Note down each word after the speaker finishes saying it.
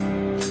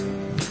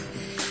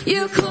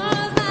You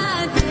call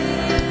my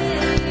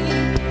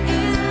name,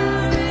 and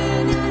I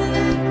ran out of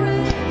that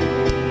grave.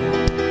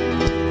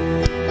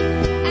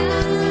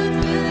 Out of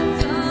the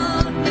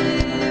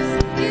darkness,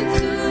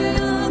 into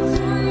your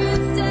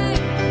glorious day.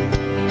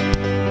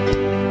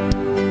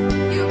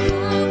 You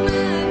called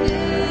my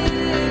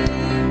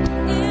name,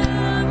 and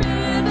I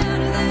ran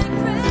out of that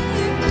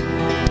grave.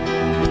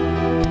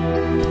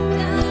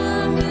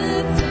 Out of the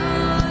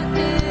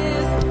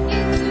darkness,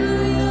 into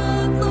your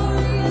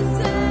glorious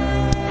day.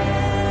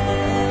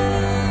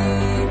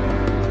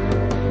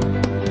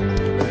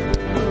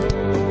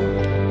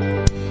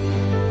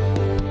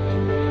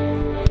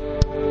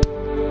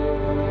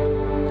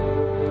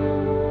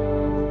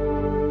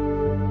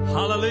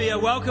 Hallelujah.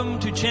 Welcome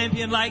to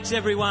Champion Lakes,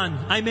 everyone.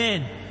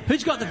 Amen.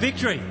 Who's got the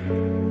victory?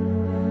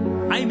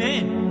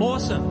 Amen.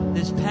 Awesome.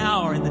 There's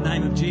power in the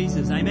name of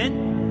Jesus.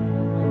 Amen.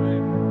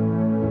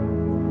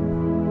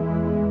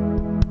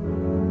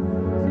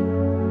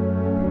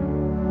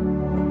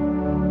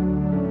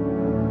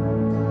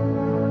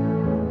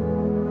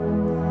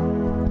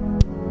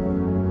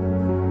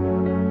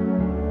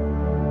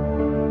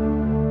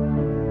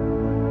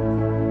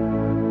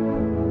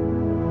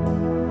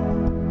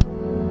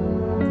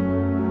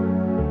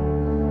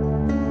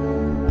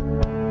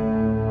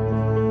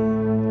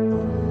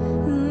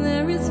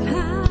 There is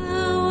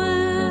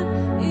power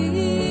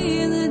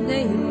in the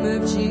name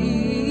of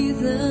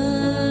Jesus.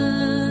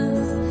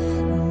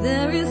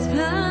 There is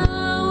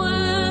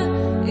power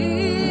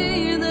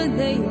in the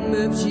name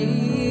of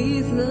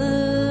Jesus.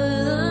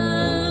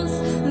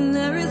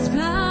 There is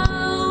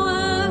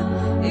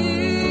power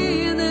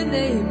in the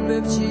name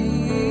of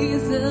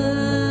Jesus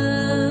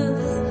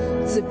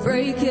to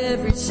break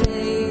every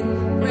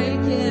chain, break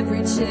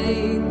every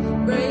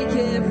chain, break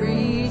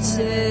every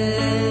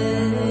chain.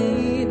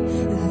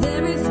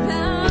 There is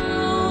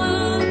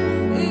power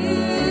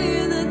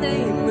in the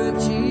name of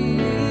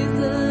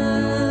Jesus.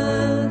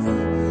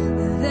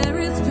 There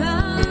is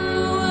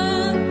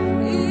power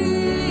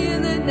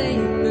in the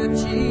name of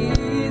Jesus.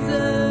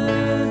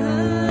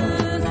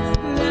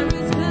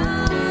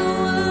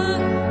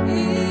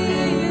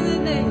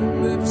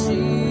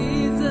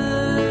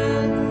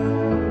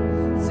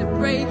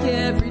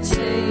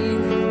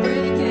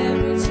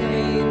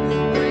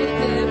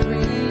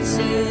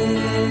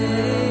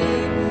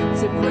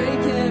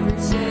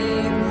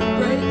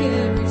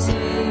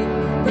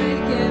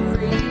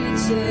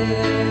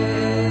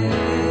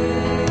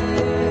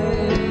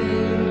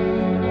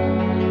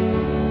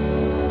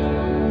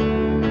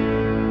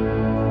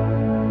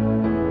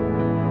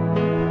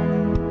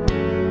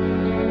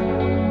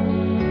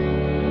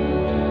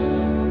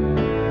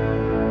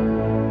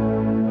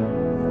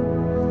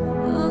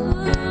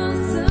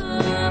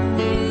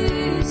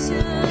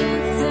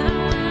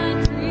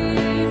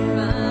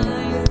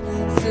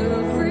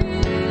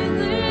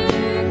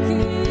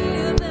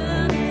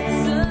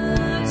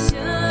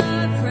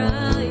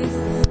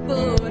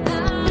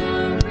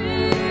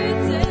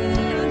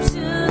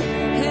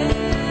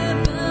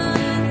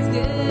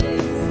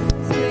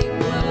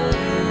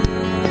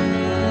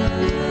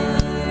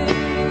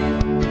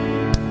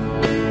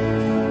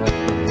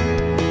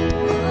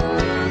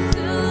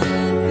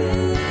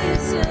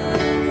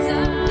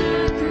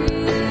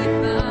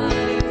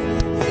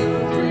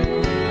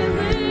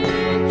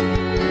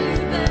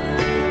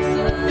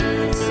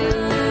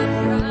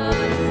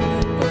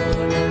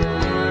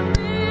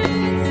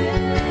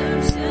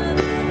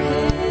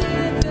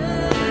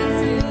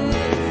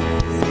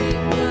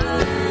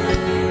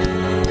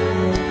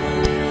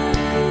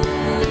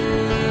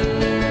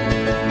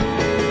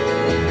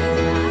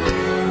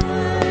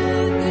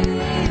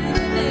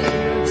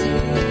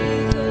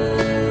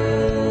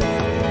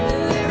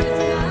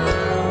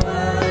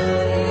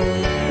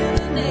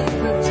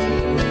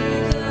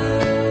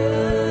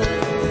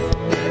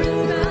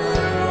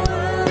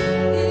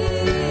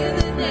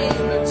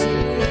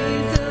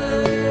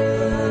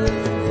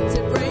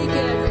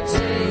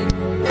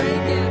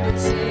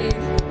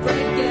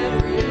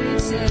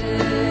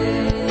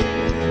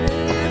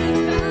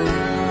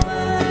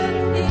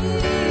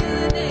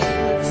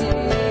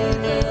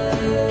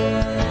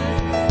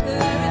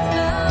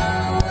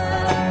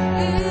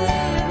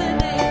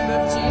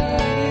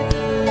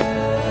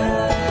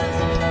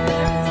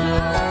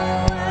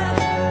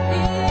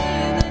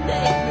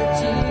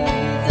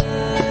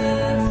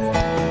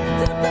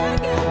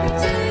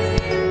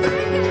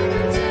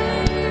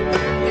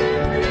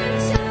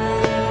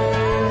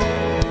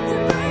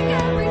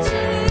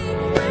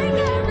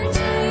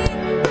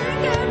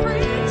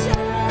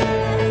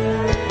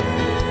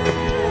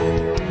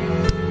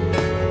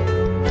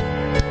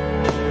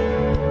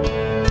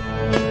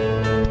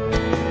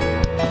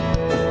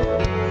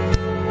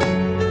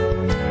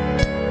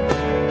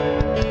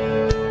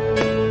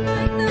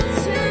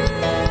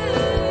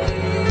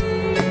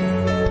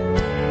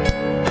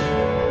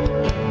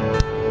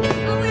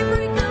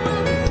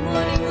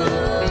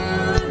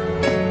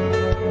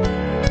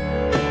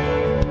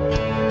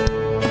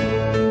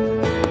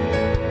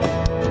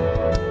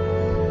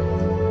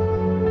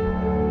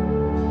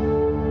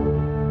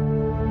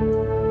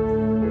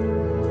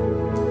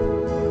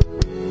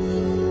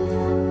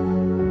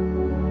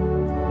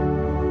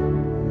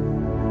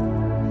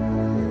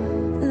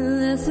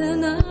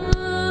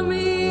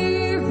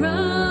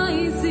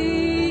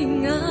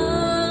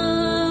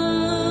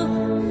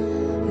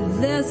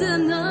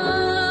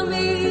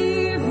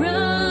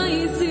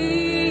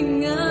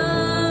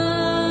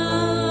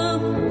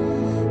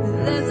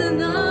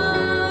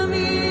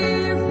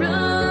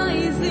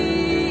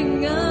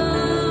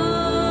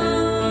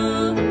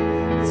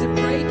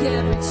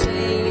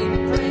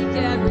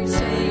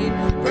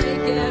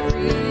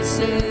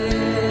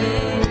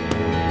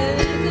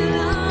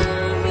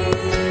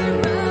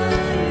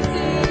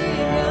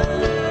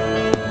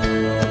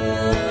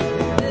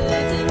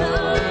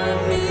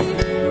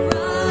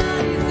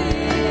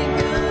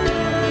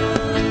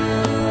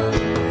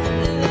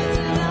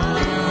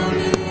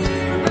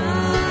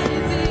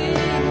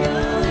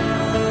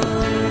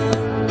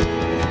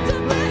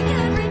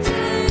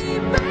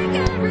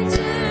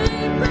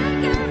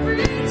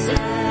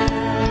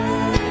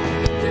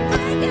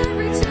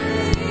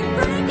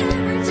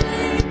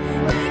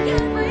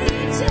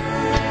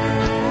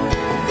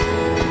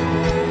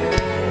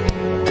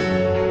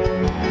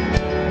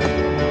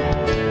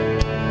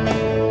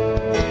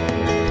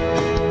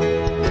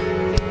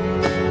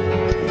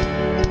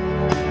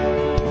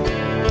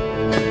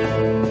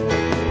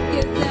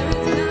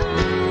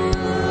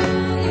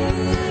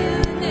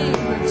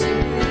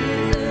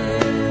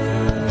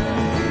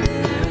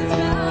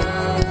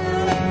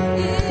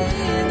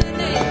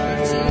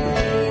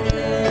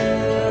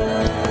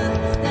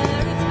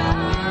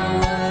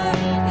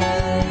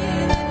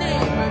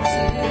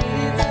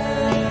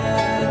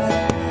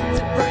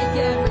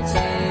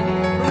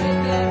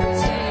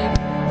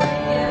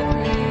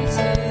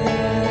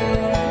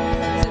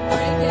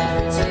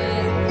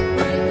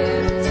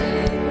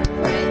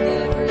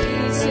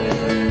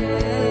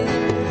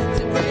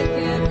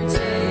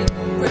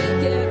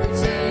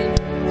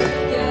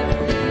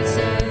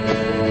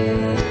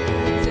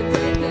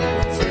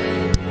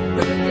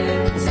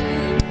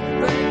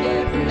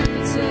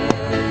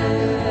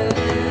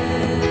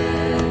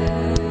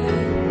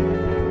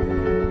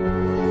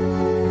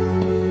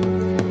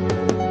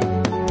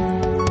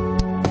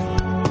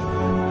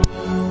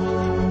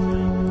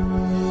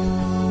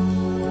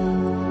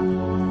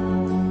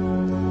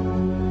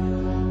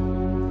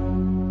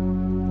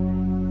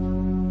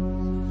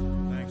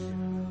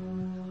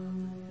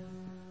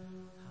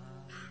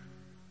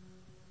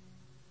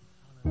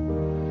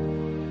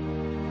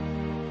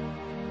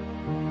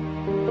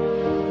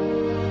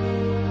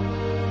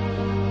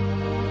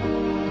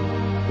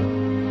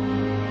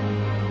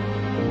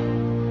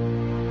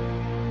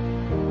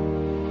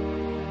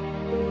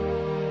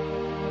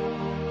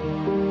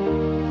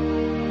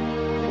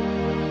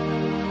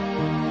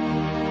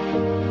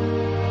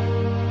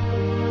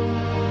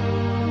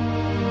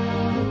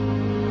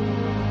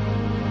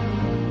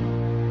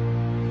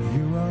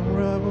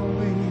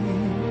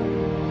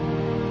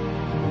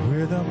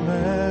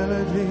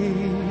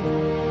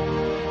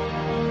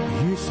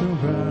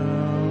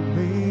 surround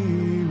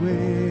me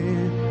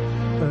with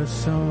a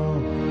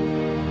song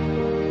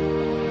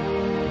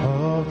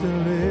of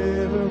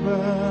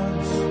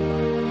deliverance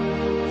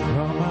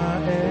from my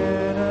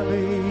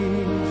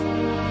enemies,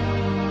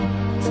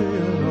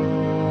 till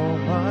all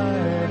my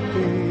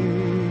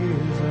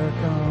fears are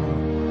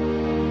gone.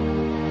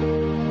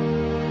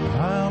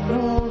 I'm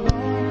no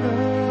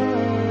longer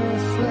a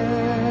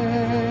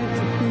slave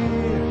to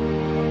fear.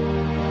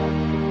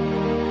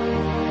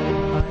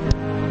 I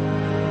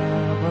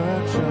am a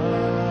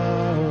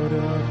child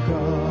of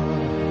God.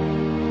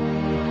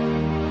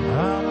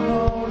 I'm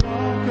no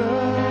longer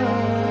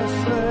a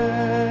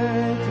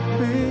slave to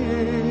fear.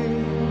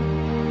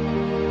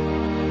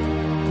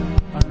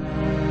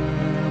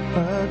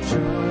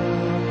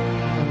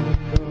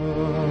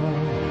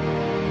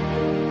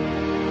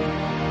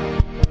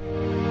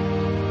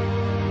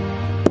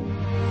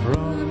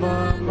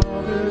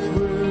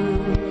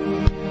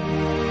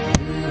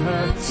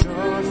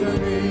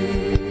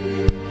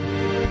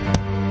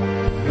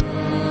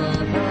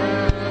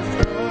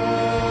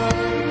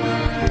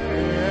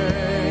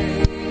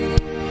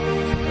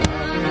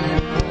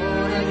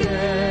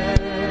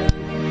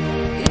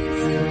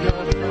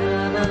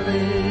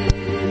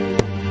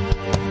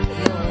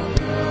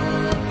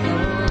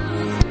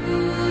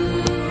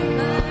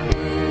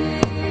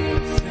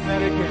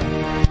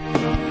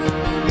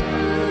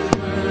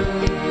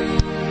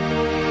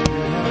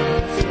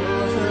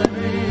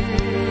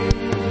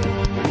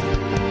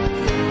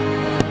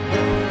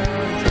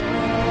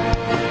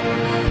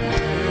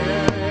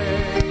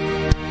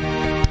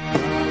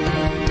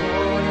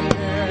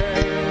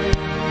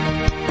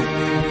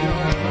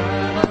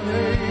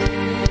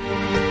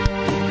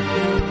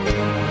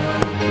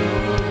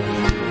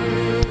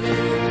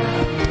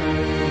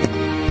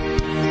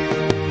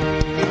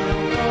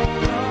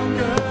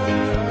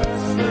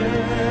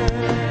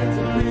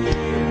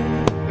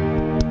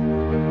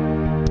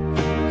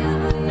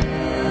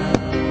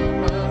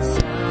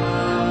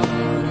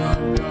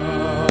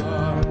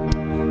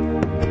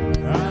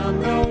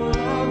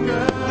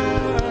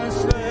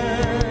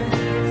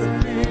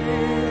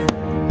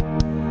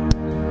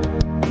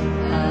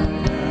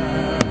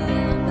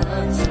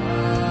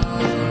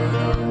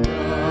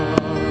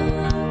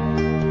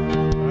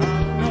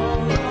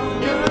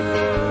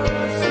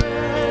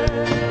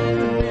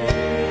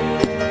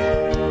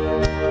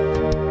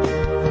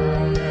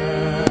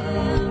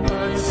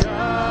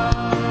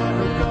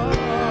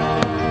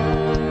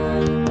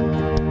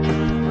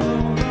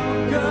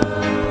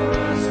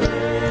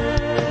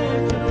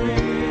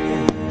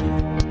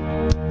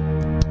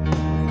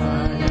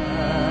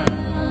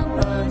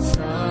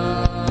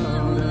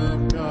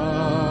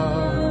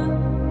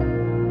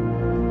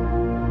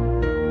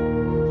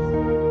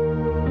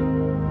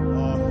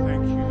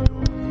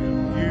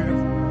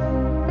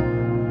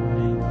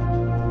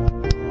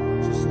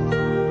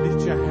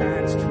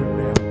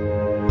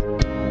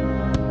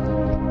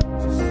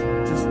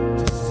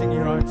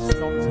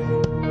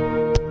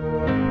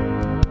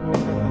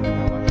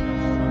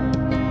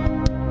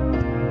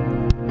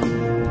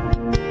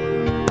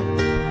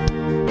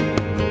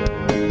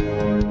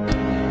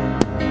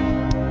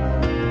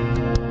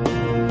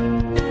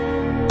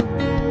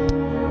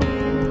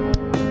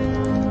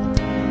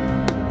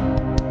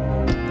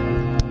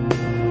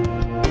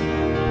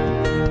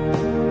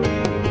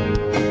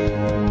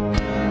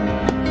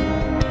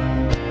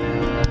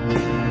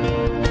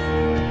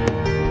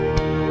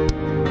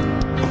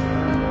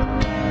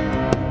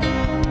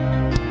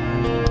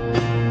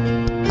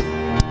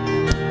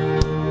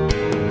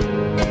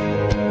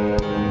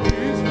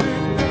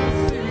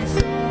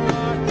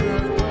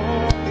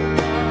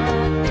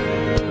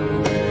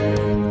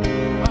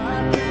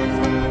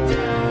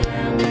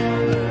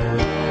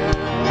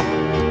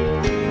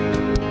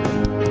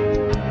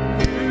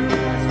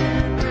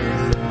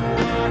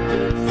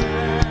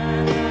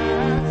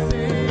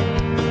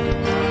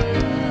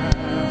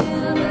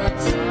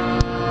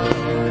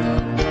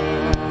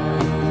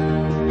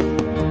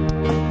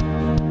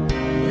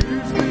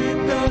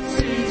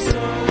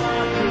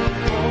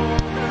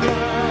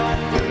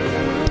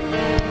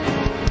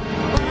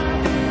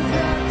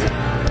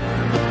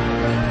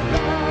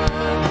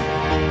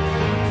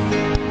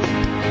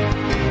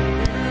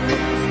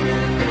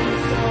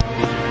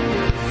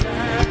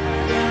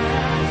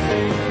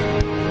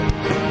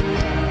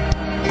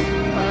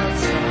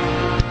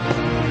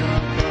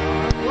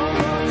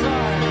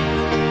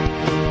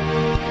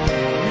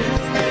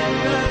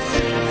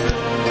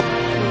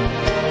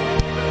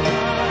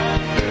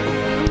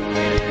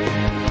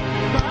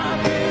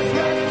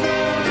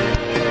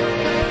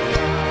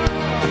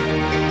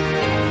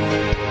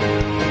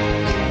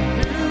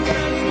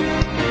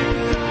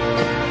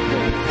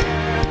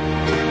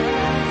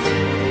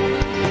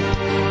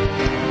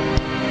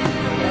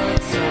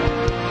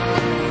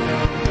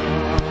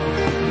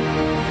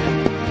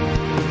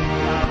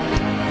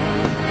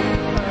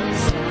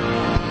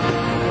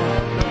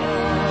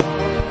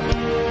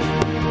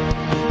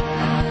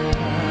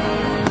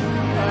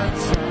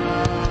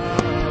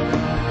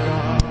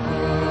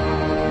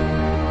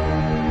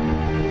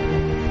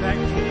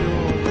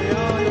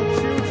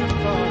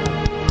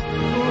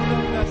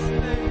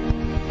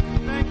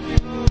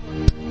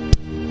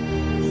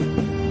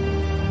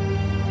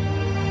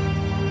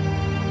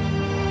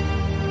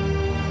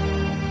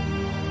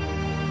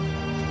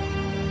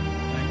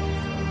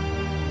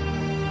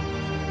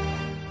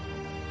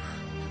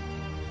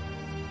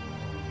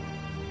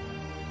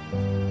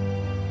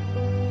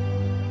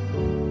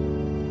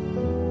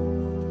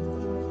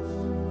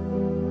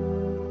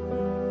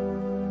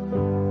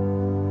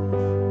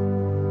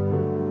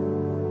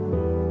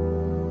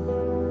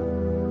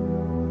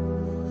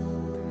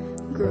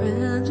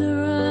 grandeur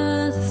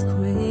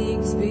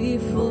earthquakes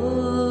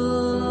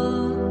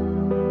before,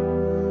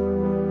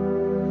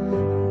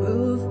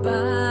 moved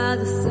by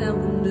the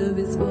sound of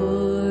his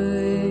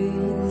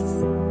voice.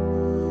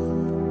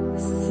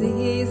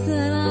 Seas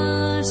that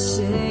are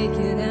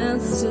shaken and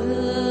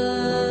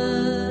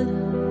stood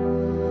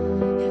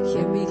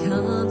can be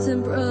calmed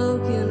and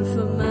broken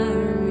for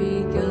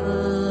mighty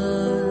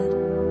God.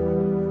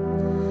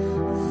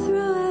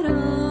 Through it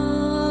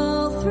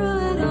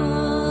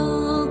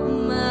all,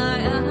 my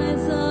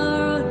eyes are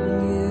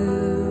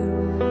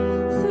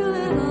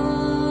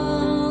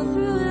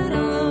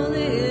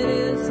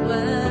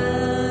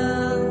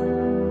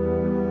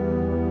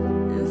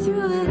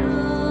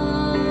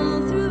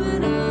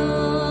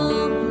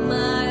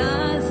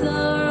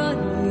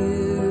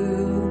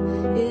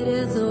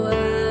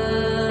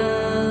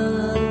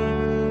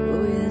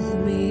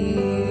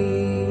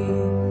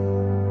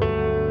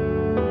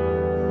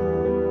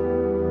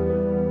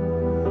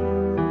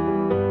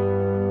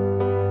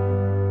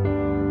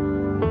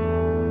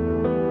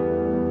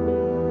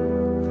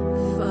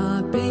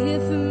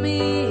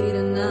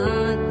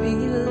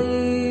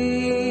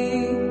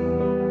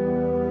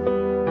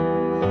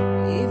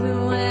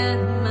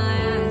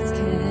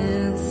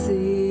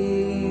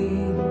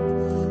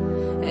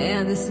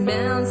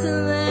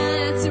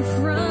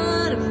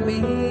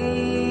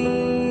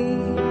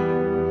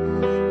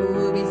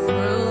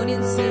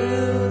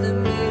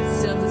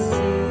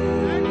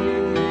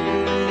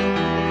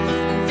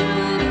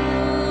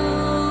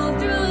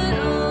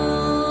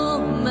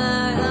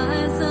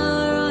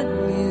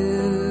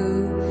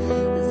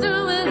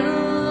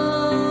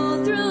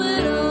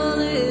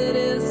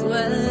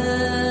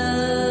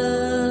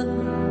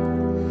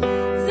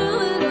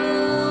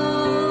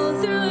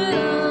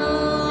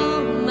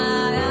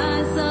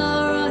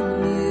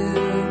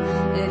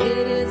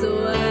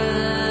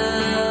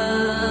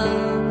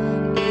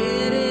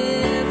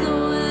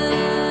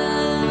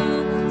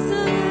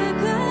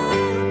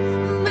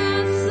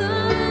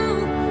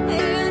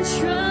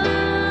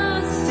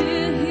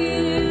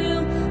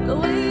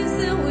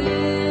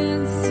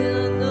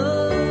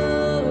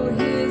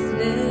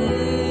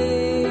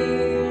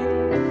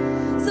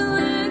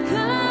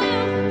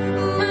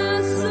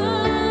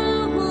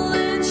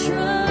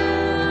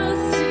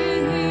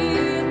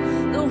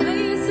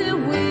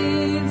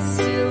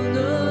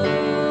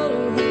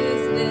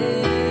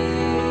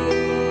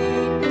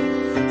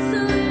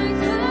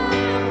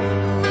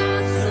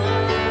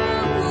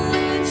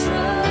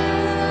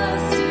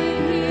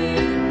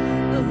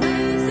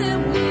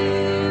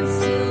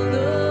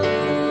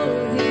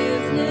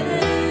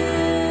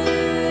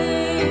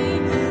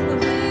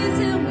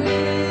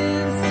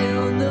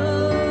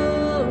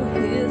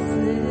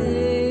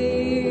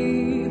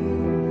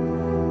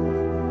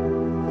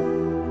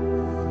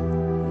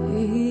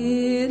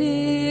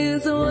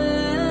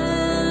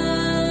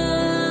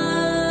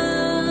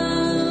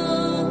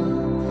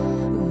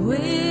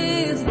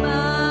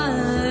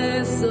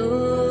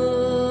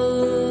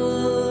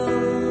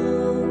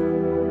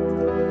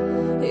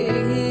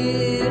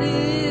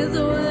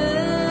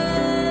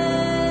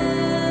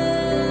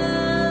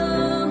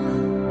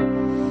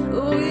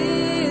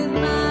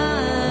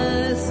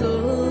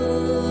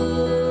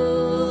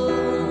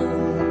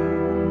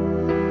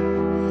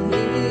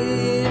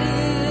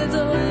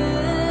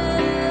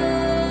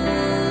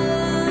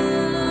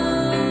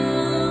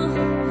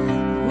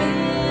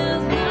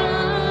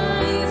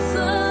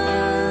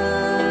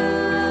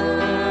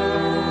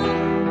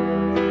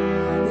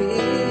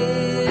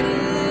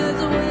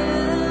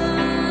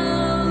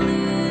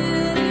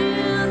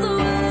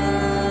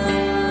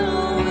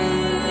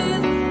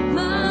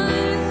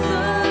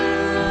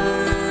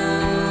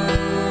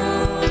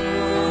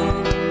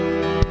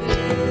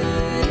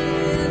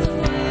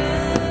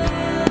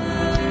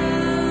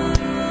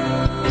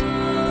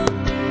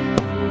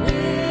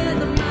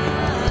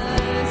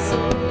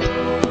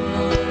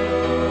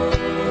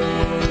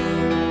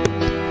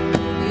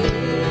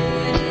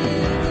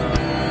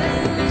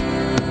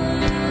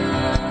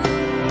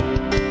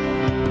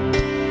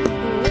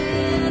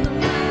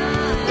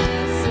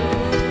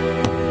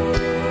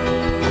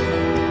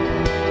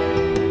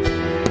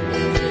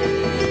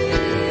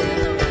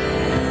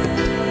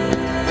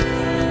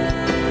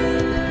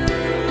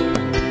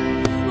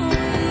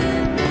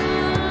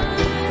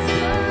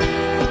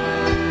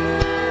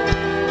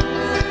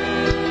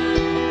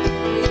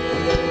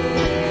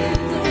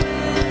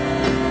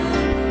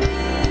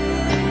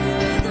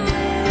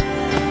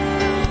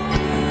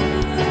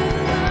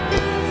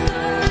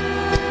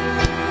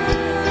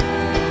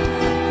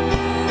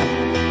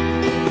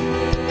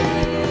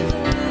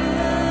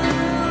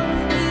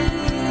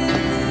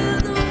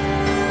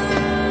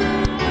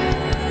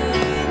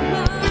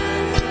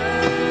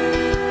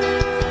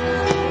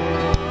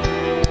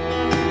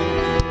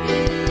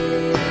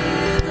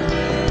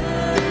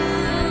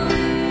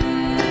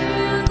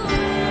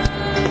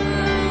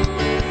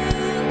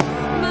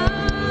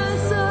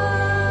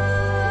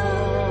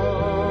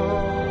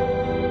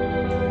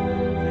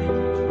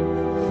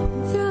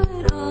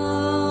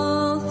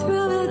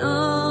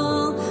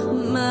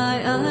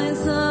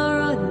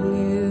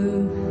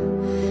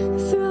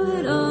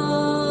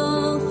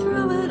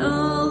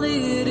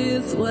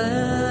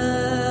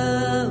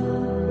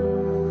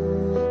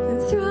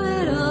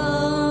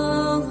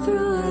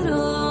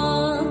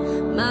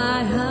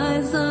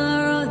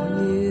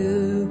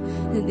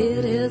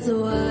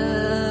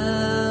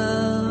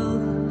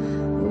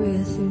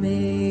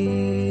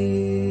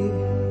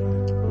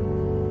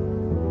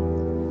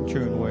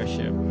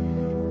worship,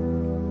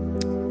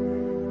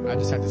 I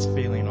just had this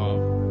feeling of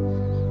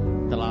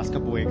the last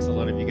couple of weeks, a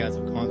lot of you guys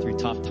have gone through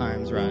tough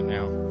times right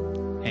now.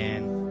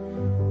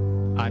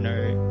 And I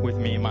know with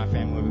me and my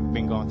family, we've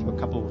been going through a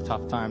couple of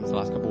tough times the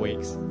last couple of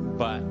weeks.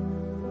 But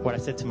what I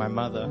said to my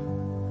mother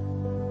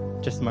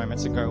just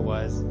moments ago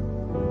was,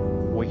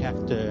 we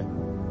have to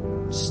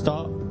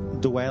stop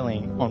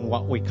dwelling on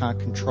what we can't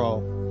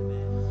control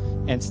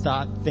and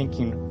start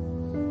thinking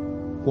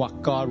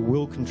what God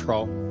will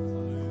control,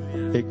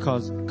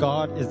 because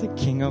God is the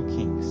King of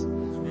Kings,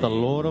 the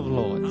Lord of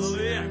Lords.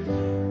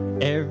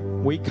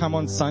 We come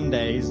on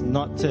Sundays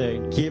not to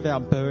give our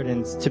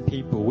burdens to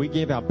people. We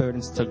give our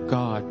burdens to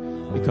God,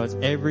 because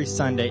every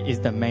Sunday is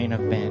the main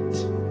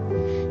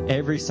event.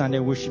 Every Sunday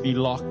we should be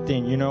locked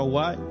in. You know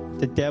what?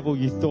 The devil,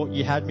 you thought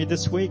you had me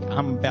this week.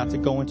 I'm about to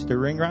go into the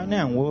ring right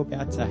now, and we're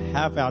about to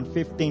have our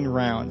 15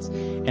 rounds.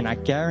 And I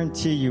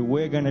guarantee you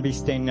we're going to be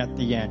standing at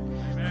the end.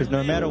 Because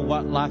no matter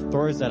what life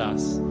throws at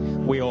us,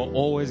 we are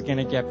always going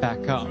to get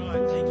back up.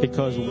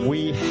 Because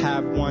we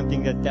have one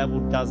thing the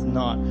devil does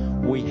not.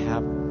 We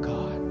have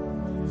God.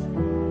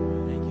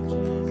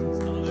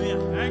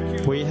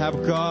 We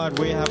have God.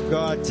 We have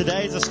God.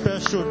 Today is a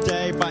special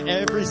day, but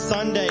every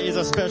Sunday is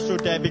a special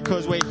day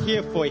because we're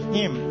here for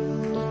Him.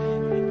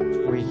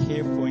 We're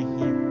here for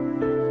Him.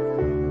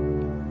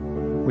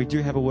 We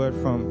do have a word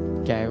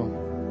from Gail.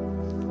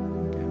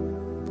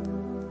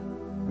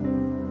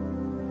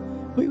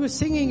 We were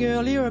singing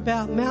earlier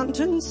about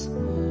mountains,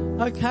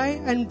 okay?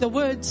 And the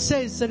word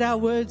says that our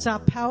words are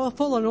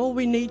powerful, and all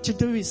we need to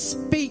do is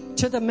speak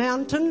to the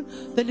mountain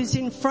that is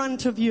in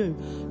front of you.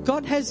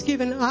 God has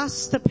given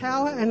us the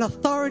power and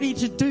authority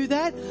to do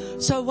that.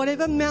 So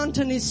whatever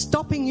mountain is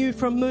stopping you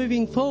from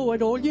moving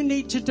forward, all you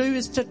need to do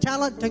is to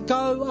tell it to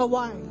go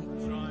away.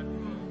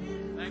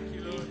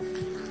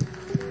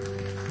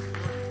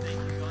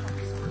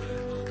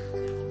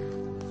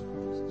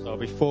 So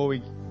before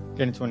we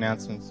get into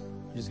announcements,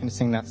 we're just going to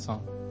sing that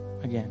song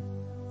again.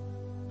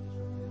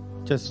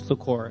 Just the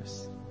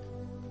chorus.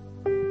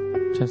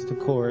 Just the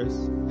chorus.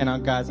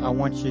 And guys, I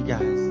want you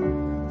guys,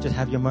 just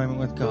have your moment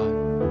with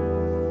God.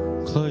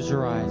 Close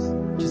your eyes.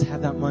 Just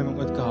have that moment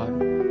with God.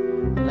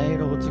 Lay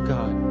it all to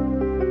God.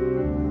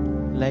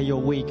 Lay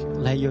your week,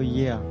 lay your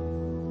year,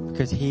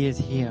 because He is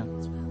here.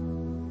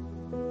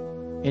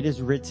 It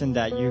is written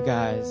that you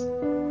guys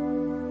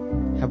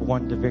have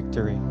won the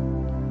victory.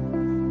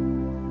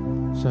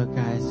 So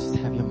guys, just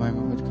have your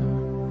moment with God.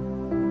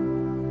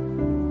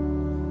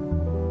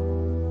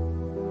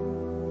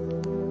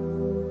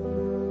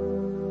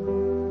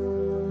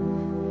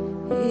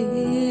 It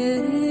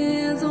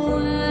is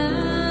well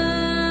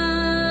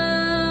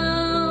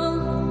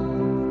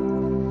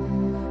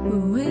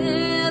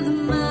with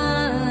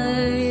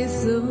my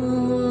soul.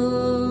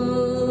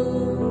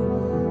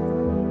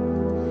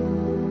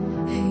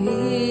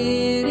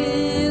 It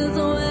is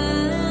well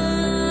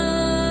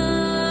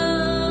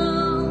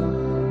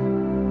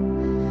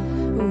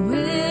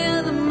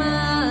with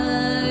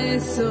my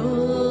soul.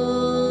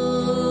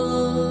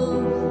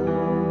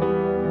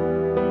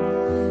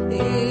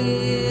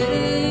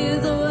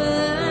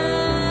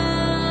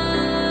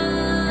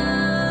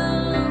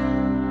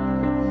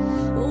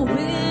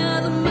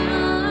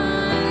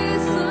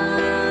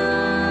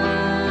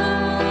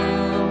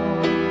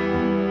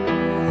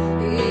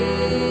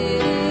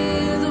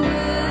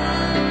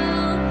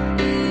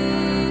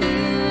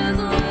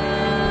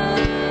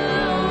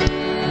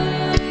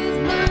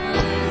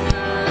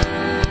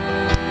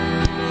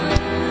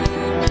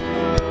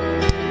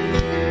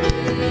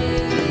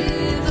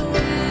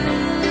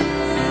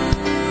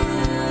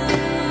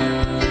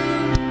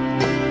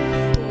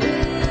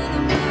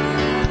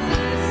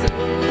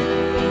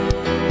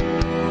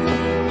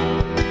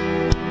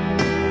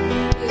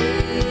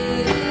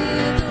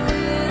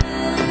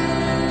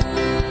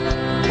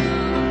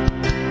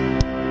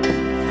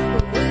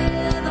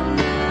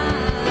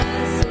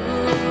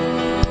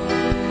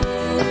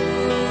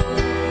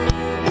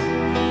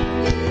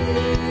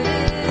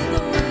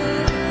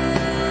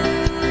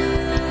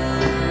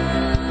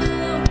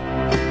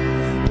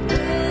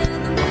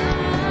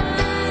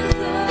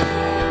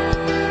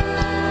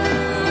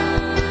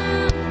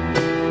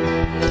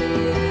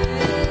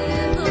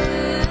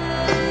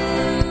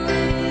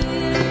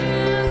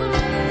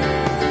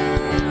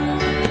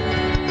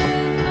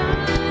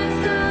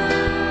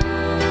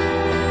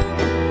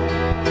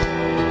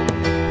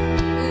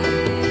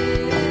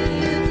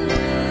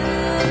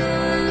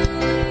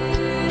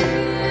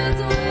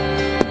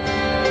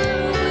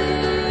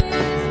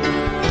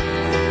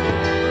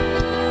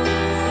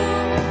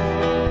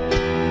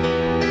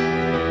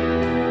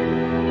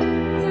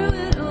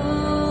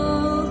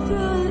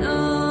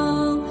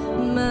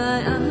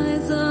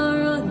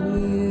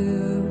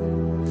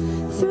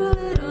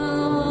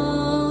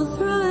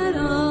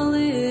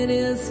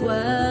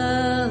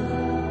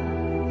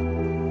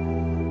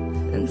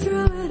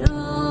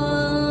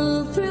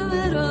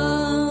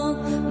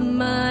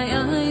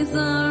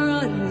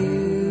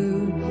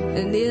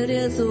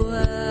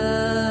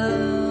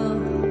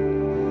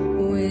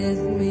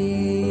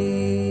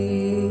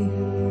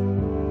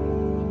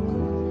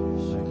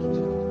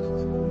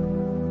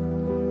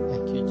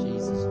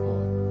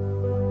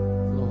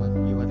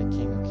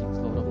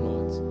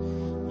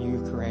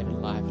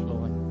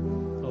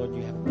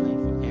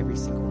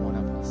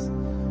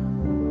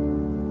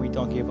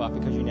 don't give up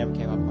because you never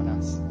gave up on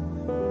us.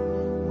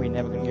 We're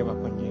never going to give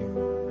up on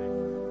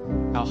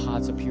you. Our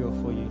hearts are pure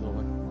for you,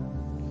 Lord.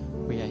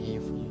 We are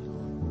here for you,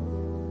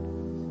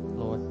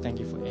 Lord. Lord, thank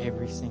you for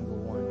every single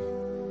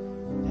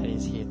one that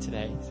is here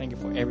today. Thank you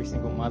for every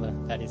single mother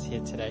that is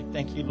here today.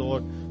 Thank you,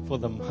 Lord, for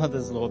the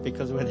mothers, Lord,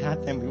 because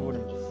without them we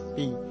wouldn't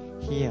be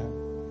here.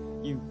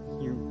 You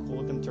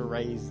called them to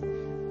raise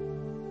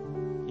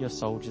your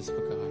soldiers for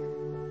God.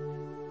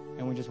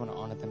 And we just want to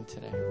honor them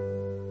today.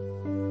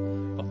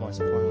 But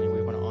most importantly,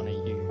 we want to honor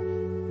you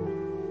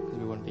because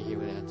we wouldn't be here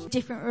without you.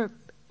 Different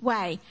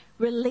way.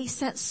 Release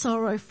that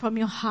sorrow from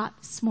your heart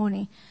this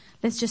morning.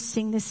 Let's just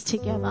sing this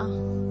together.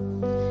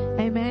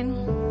 Amen.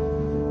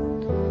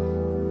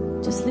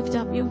 Just lift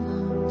up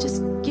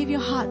just give your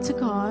heart to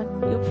God,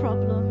 your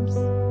problems.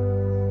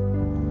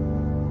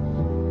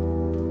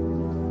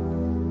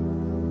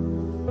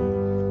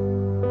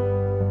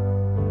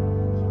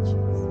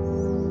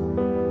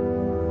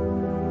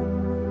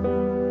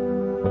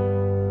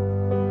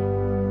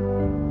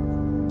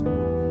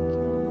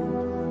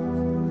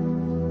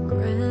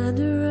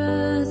 Grander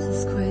earth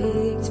has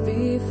quaked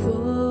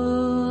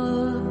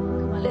before,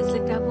 Come on, let's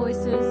lift our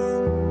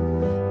voices.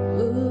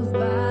 moved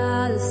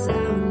by the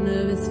sound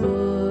of His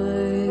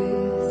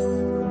voice.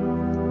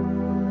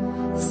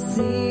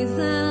 Seas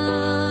that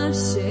are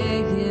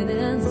shaken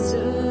and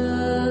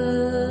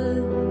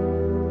stirred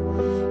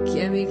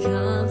can be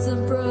calmed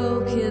and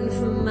broken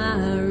from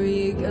my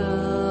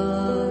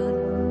regard.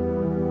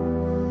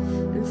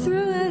 And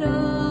through it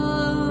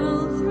all,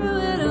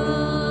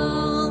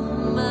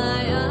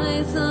 my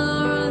eyes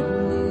are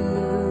on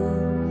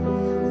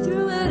you.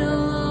 Through it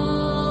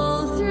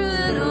all,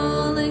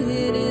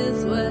 it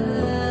is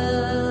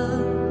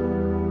well.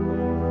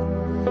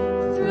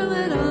 Through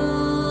it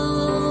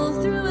all,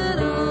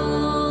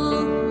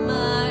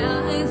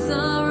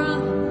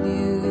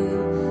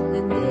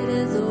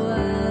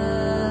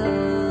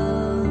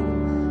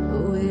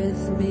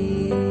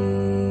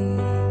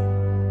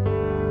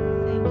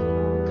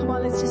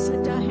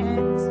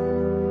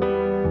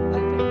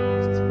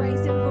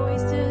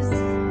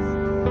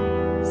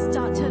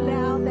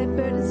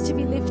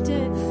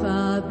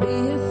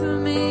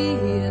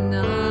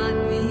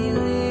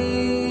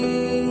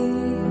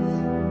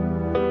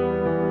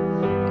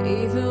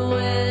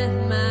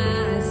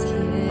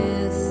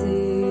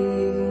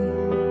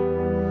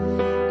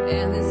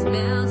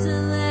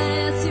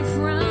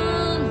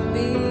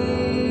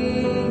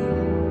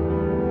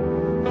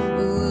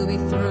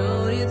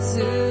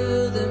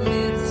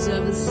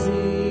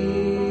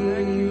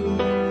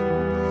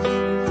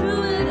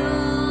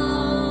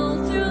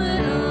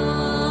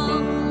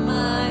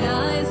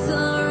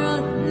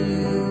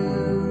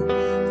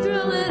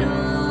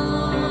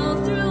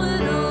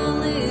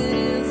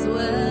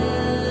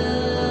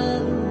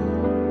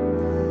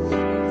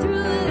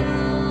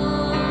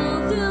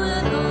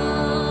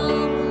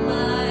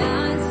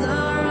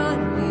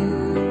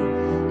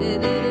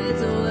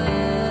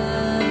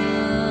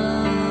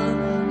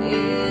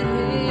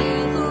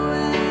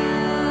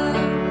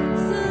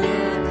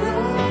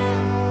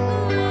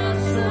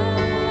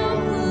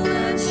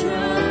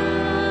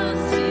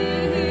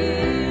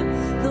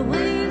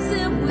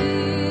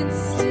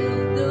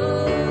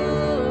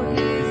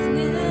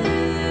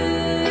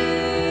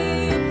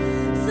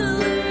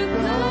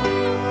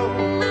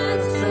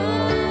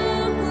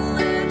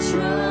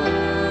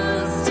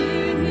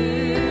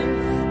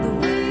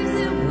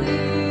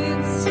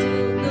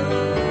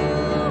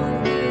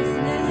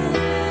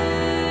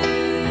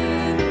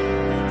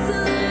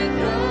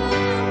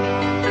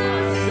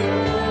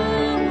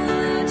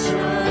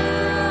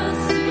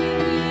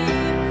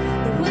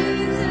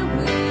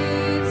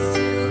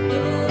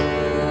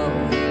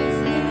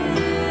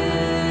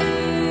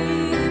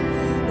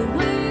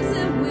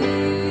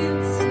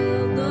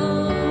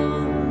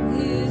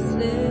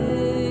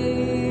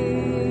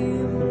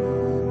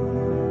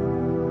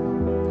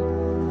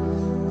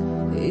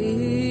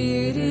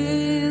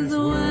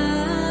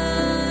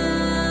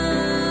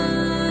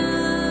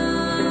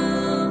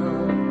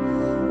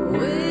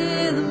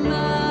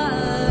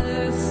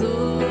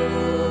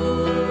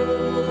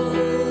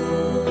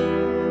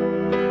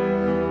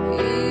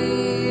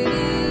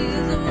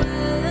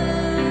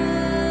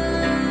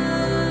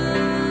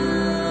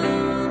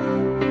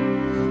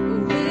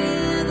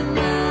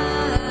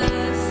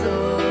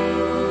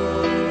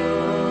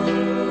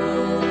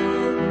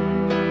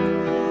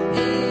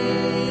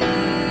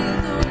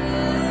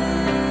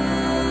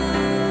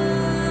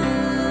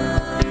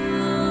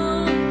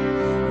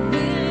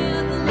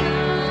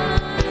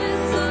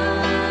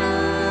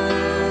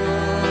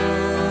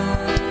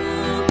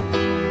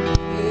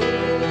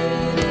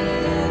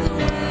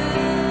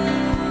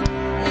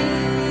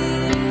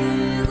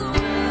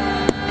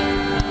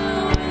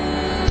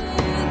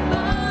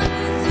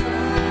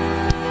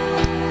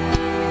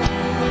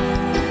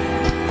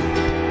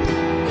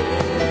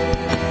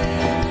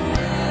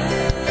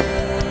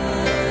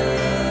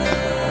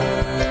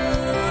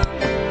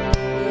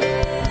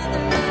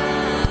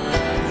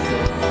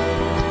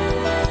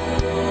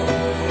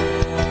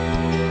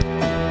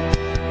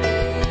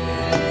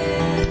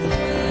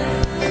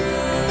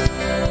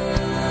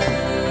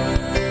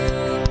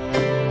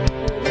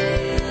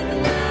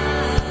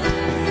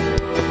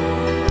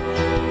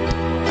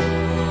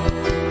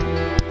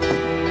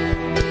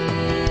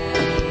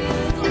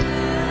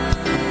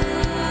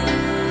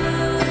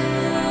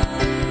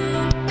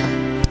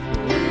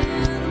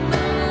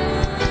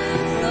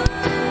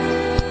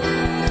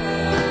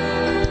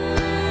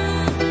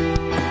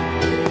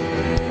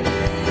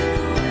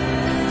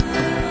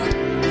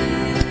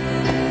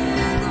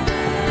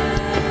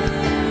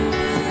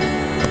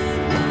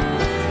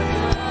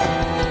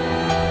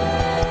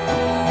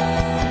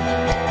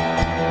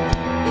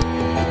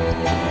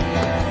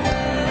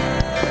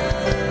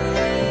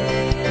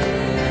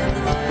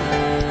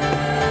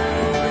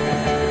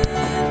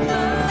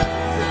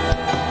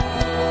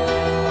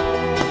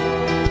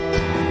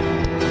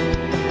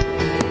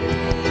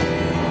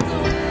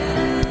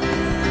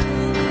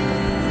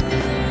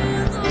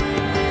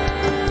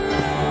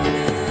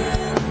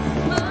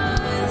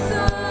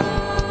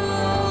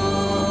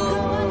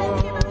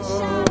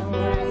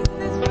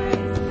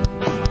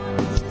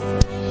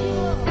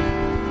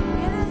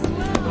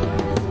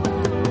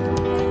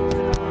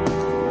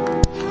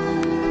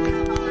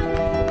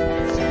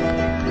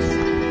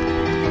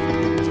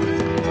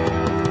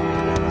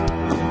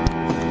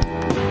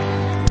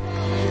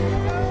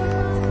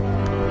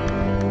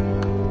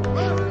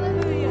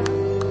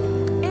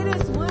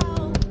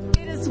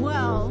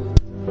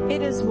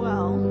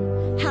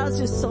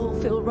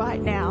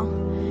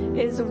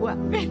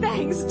 what?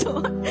 Thanks,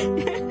 Dawn.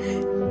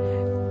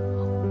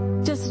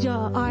 Just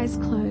your eyes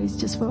closed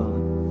just for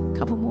a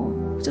couple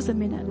more, just a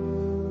minute.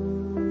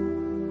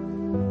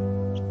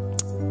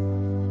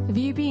 Have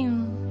you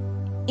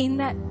been in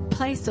that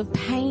place of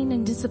pain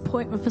and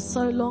disappointment for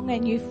so long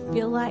and you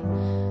feel like, I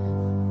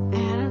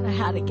don't know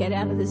how to get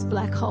out of this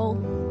black hole.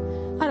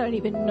 I don't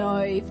even know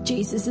if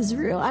Jesus is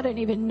real. I don't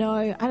even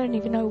know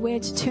where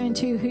to turn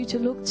to, who to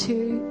look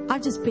to.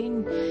 I've just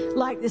been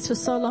like this for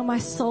so long. My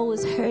soul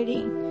is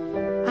hurting.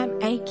 I'm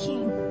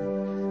aching.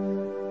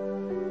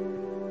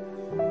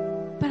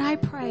 But I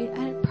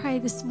pray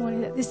this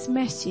morning that this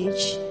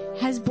message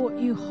has brought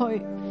you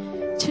hope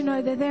to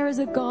know that there is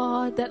a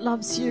God that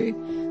loves you,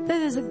 that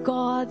there's a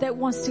God that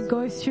wants to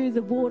go through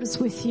the waters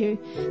with you,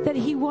 that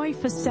He won't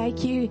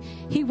forsake you,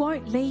 He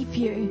won't leave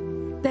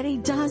you, that He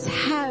does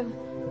have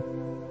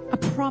a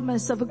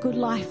promise of a good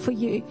life for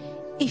you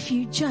if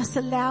you just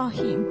allow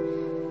Him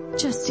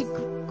just to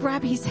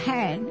grab His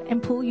hand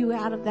and pull you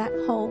out of that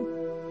hole.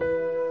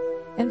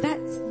 And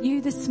that's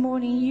you this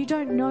morning. You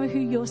don't know who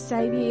your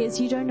Savior is.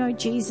 You don't know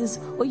Jesus,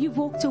 or you've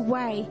walked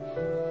away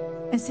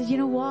and said, you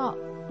know what?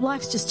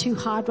 Life's just too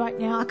hard right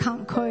now. I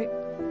can't cope.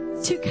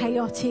 It's too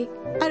chaotic.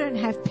 I don't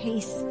have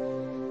peace.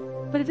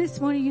 But if this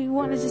morning you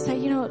wanted to say,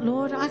 you know what,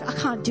 Lord, I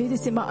can't do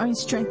this in my own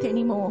strength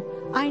anymore.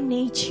 I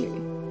need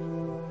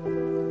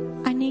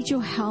you. I need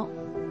your help.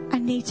 I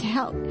need to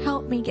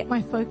help me get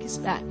my focus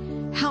back.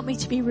 Help me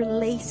to be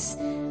released.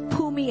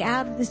 Pull me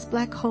out of this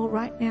black hole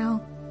right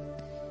now.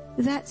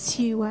 That's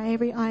you, while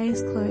every eye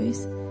is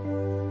closed.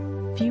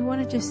 If you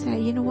want to just say,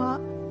 you know what,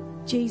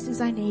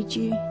 Jesus, I need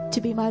you to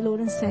be my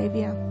Lord and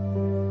Savior.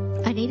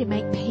 I need to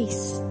make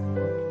peace.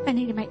 I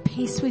need to make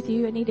peace with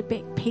you. I need to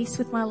make peace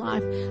with my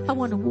life. I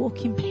want to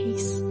walk in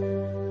peace.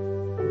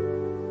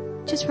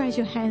 Just raise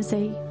your hand and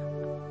say,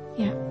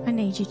 yeah, I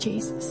need you,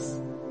 Jesus.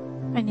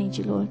 I need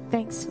you, Lord.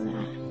 Thanks for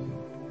that.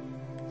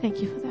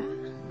 Thank you for that.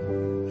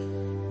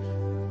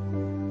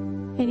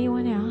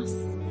 Anyone else?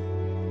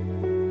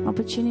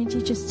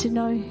 Opportunity just to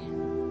know,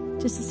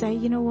 just to say,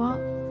 you know what?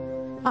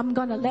 I'm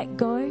going to let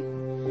go.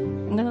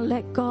 I'm going to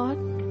let God.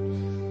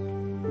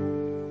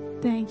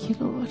 Thank you,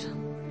 Lord.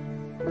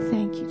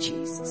 Thank you,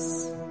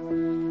 Jesus.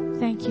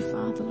 Thank you,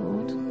 Father,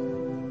 Lord.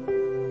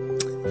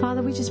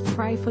 Father, we just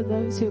pray for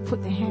those who have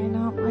put their hand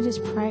up. I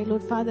just pray,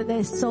 Lord, Father,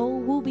 their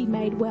soul will be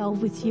made well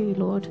with you,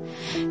 Lord.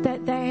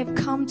 That they have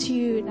come to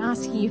you and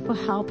asking you for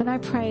help. And I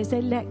pray as they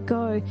let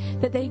go,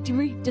 that they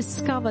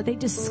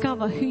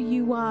discover who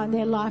you are in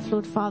their life,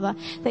 Lord, Father.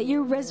 That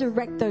you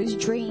resurrect those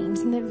dreams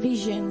and their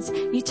visions.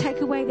 You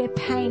take away their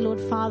pain, Lord,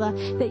 Father.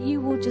 That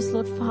you will just,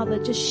 Lord,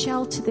 Father, just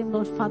shelter them,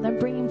 Lord, Father, and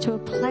bring them to a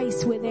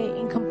place where they're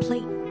in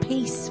complete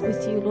peace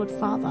with you, Lord,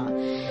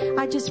 Father.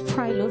 I just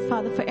pray, Lord,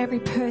 Father, for every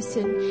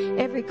person,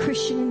 every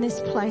Christian in this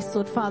place,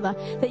 Lord, Father,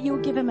 that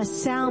you'll give them a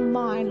sound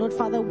mind, Lord,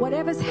 Father,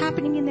 whatever's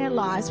happening in their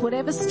lives,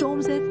 whatever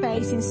storms they're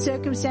facing,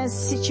 circumstance,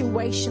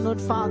 situation,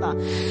 Lord, Father.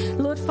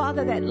 Lord,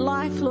 Father, that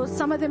life, Lord,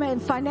 some of them are in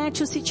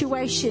financial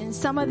situations,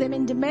 some of them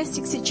in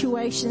domestic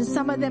situations,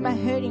 some of them are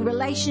hurting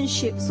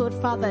relationships, Lord,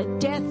 Father,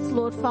 death,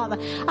 Lord, Father.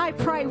 I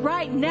pray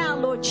right now,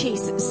 Lord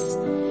Jesus,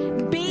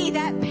 be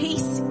that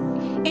peace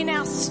in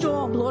our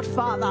storm, Lord,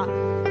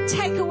 Father.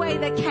 Take away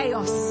the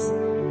chaos.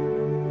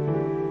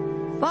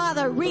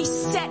 Father,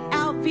 reset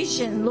our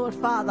vision, Lord,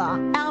 Father,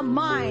 our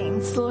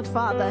minds, Lord,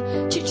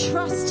 Father, to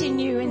trust in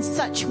you in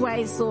such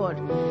ways, Lord.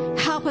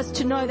 Help us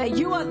to know that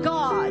you are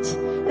God,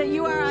 that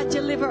you are our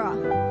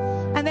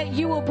deliverer, and that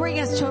you will bring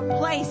us to a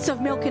place of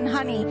milk and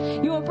honey.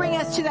 You will bring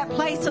us to that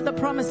place of the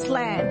promised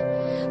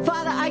land.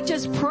 Father, I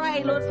just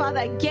pray, Lord, Father,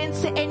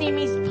 against the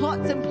enemy's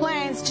plots and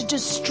plans to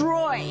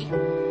destroy,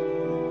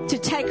 to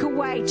take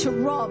away, to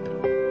rob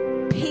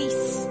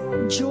peace,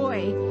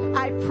 joy.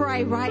 I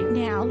pray right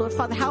now, Lord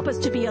Father, help us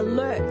to be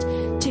alert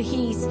to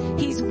his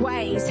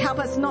ways. Help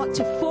us not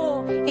to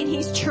fall in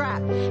his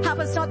trap. Help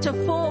us not to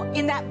fall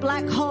in that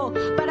black hole.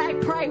 But I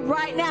pray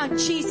right now in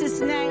Jesus'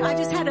 name. I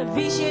just had a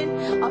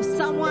vision of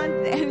someone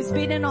who's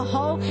been in a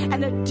hole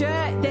and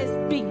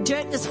there's big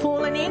dirt that's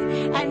fallen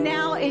in, and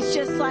now it's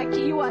just like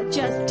you are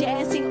just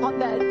dancing on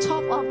the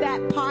top of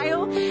that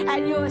pile,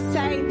 and you're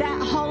saying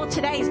that hole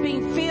today is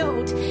being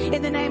filled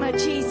in the name of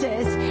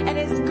Jesus, and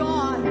it's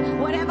gone.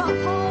 Whatever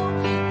hole,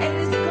 it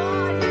is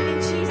gone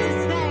in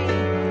Jesus'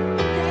 name.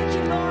 Thank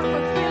you, Lord,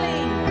 for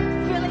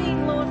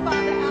filling, Lord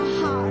Father, our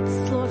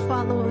hearts, Lord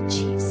Father, Lord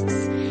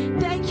Jesus.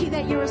 Thank you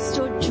that you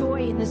restored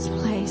joy in this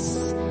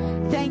place.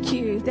 Thank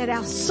you that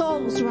our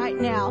souls right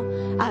now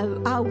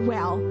are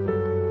well,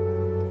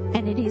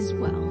 and it is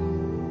well.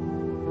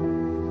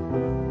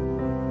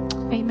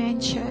 Amen,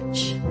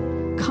 church.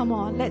 Come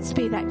on, let's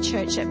be that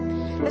church.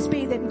 Let's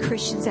be them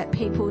Christians that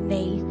people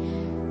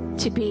need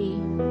to be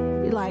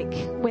like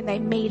when they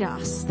meet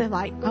us. They're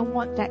like, I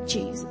want that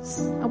Jesus.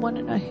 I want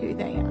to know who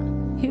they are,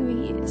 who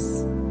he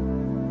is.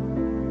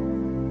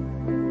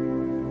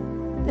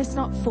 Let's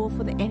not fall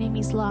for the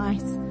enemy's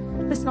lies.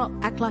 Let's not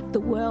act like the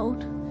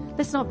world.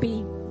 Let's not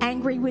be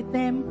angry with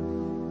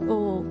them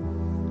or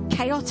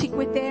chaotic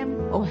with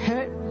them or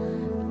hurt.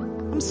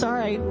 I'm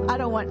sorry, I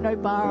don't want no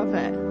bar of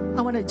it.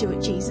 I want to do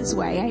it Jesus'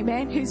 way.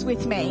 Amen. Who's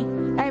with me?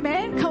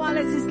 Amen. Come on,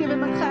 let's just give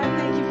him a clap.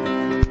 Thank you.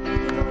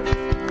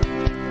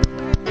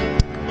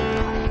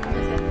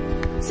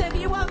 So if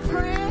you want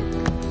prayer,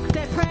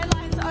 the prayer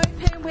line's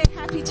open. We're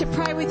happy to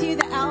pray with you,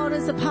 the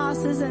elders, the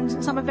pastors,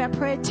 and some of our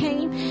prayer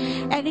team.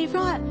 And if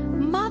not,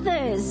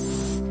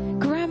 mothers,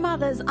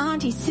 grandmothers,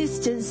 aunties,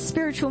 sisters,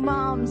 spiritual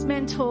moms,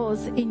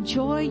 mentors,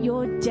 enjoy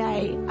your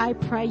day. I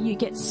pray you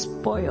get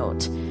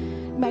spoiled.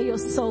 May your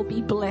soul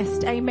be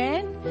blessed.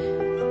 Amen.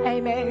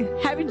 Amen.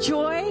 Have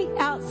joy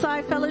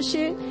outside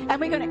fellowship. And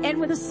we're going to end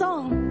with a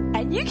song.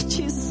 And you can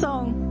choose a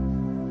song.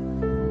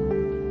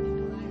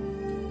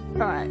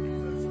 All right.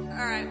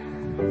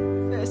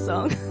 First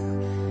song.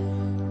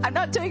 I'm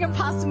not doing a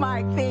Pastor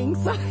Mike thing,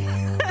 so.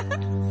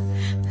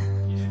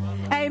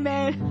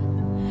 Amen.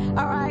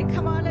 All right,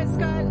 come on, let's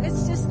go.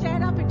 Let's just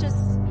stand up and just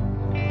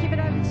give it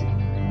over to.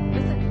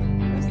 Listen.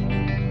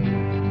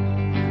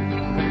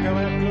 Go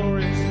out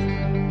glorious.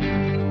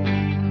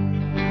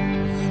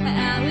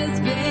 I was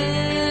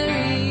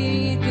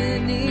buried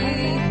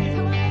beneath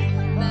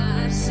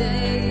my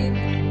shame.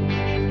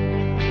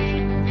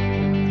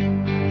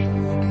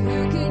 Who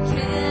could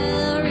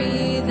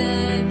carry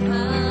that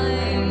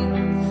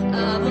kind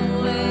of a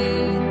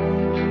weight?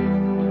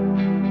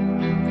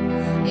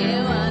 It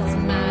was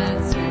my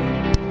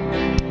turn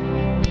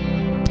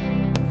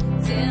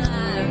till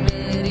I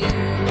met you.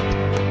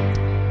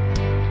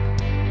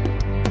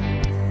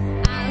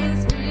 I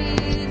was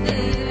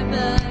breathing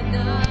but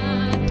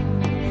not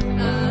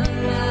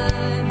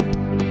alive.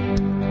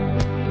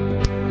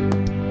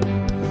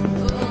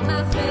 All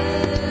my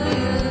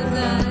failures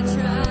I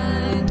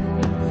tried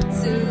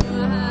to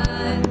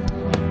hide.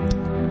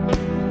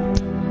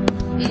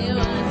 It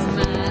was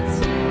my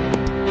turn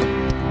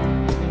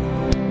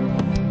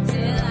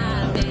till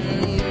I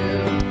met you.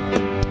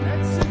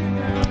 Let's sing it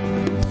now.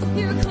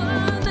 You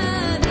called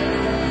my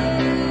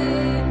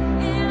name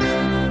and I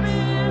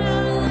ran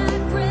out of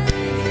that grave.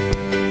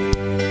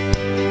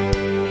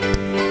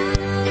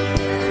 Out of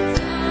the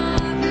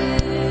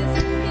darkness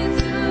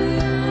into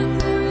your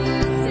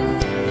glorious day.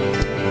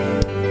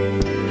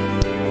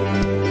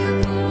 You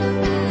called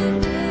my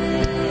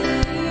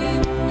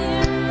name and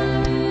I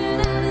ran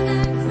out of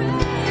that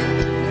grave.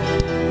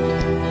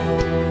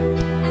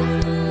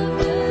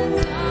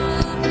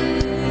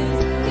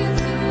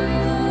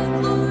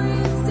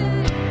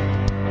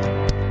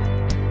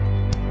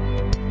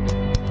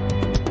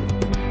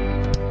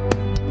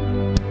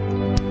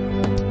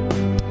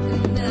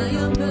 Now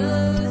your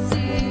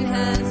mercy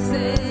has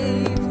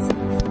saved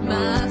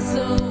my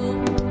soul.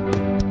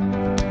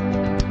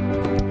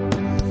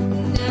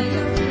 Now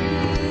your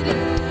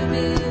freedom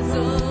is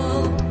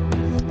all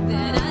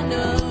that I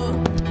know.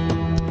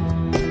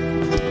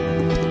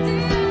 The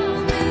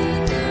only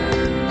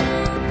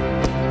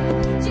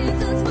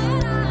Jesus,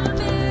 when I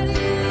met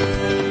you,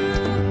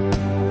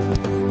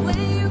 when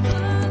you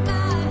called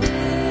my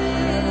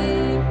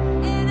name,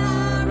 and I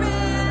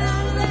ran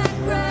out of that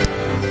grave.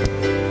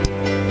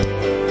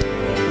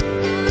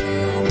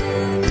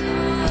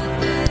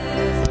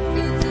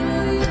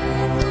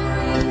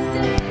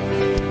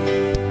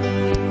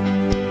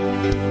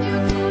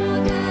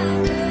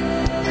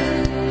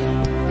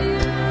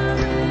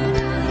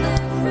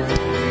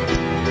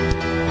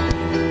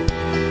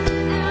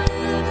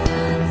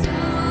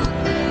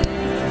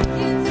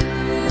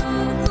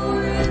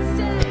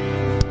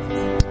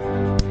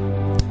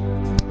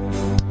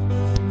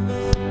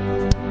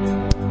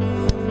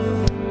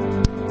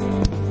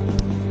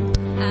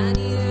 I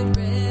needed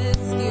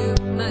rescue,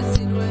 my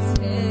sin was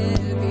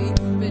heavy,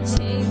 but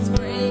chains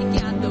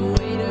break out the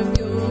weight of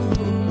your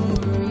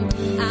glory.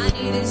 I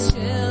needed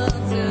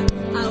shelter,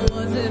 I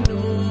was an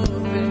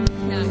orphan,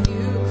 now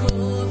you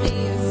call me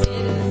a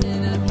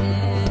citizen of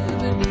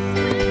heaven.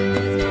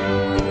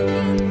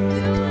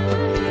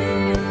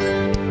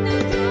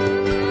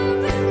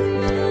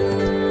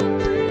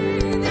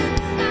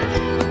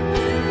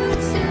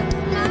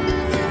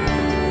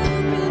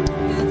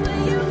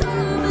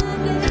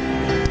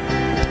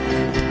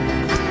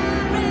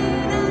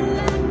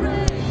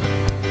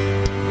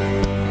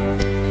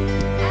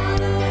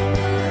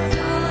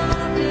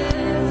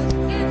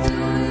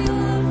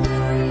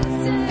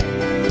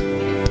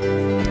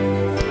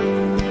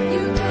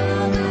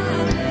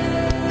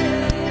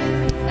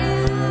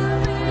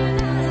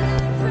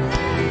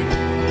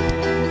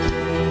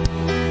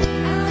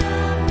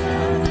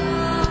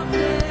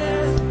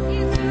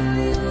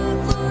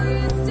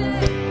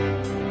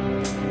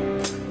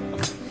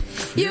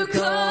 You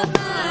call